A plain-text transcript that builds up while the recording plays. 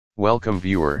Welcome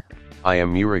viewer, I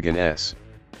am Murugan S.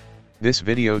 This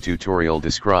video tutorial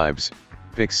describes,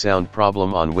 fix sound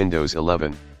problem on Windows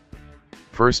 11.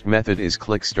 First method is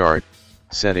click Start,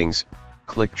 Settings,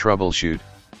 click Troubleshoot,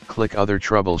 click Other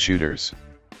Troubleshooters.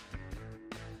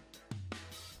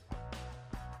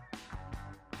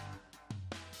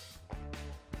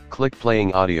 Click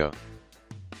Playing Audio.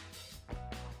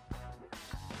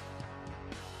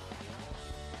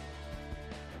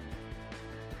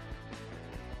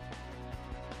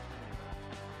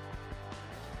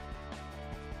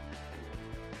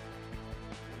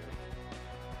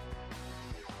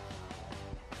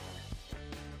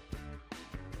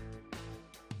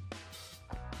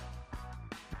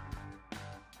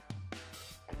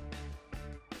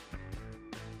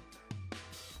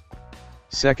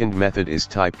 Second method is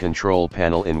type Control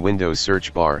Panel in Windows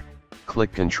search bar,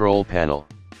 click Control Panel.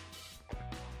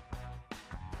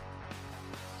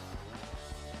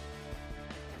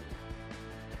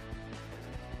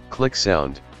 Click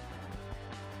Sound.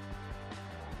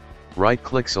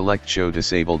 Right-click select Show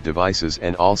Disabled Devices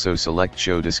and also select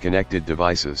Show Disconnected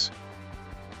Devices.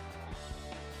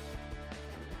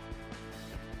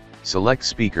 Select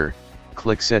Speaker,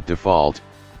 click Set Default,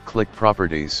 click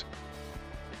Properties.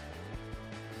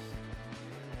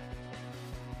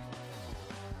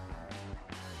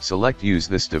 Select Use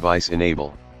this device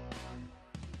enable.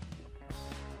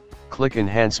 Click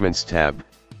Enhancements tab,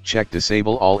 check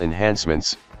Disable all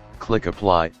enhancements, click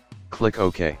Apply, click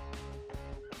OK.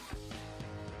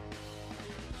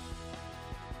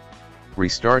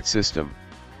 Restart system.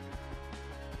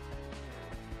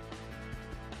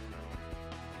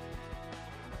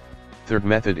 Third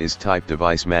method is type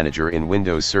Device Manager in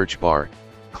Windows search bar,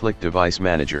 click Device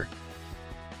Manager.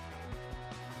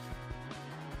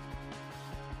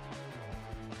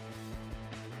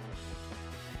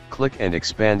 Click and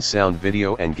expand Sound,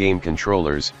 Video and Game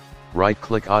Controllers,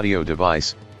 right-click Audio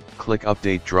Device, click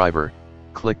Update Driver,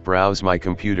 click Browse My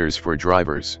Computers for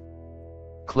drivers.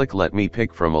 Click Let me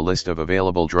pick from a list of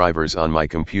available drivers on my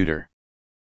computer.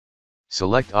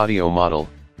 Select Audio Model,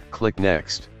 click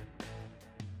Next.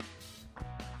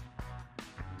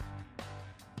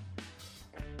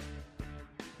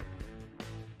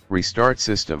 Restart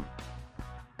system.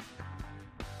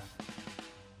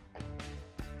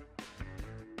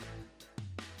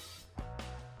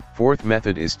 Fourth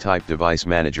method is type Device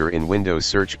Manager in Windows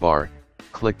search bar,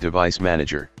 click Device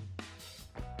Manager.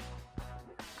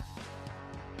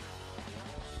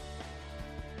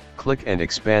 Click and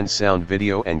expand Sound,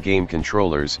 Video and Game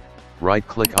Controllers,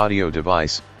 right-click Audio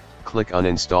Device, click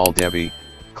Uninstall Devi,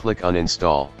 click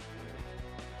Uninstall.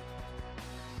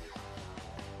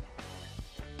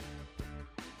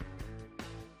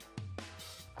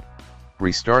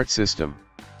 Restart system.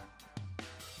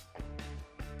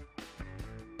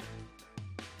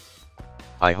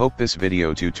 I hope this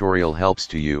video tutorial helps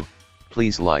to you.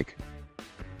 Please like,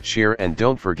 share and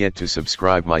don't forget to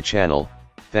subscribe my channel.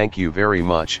 Thank you very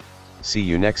much. See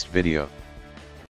you next video.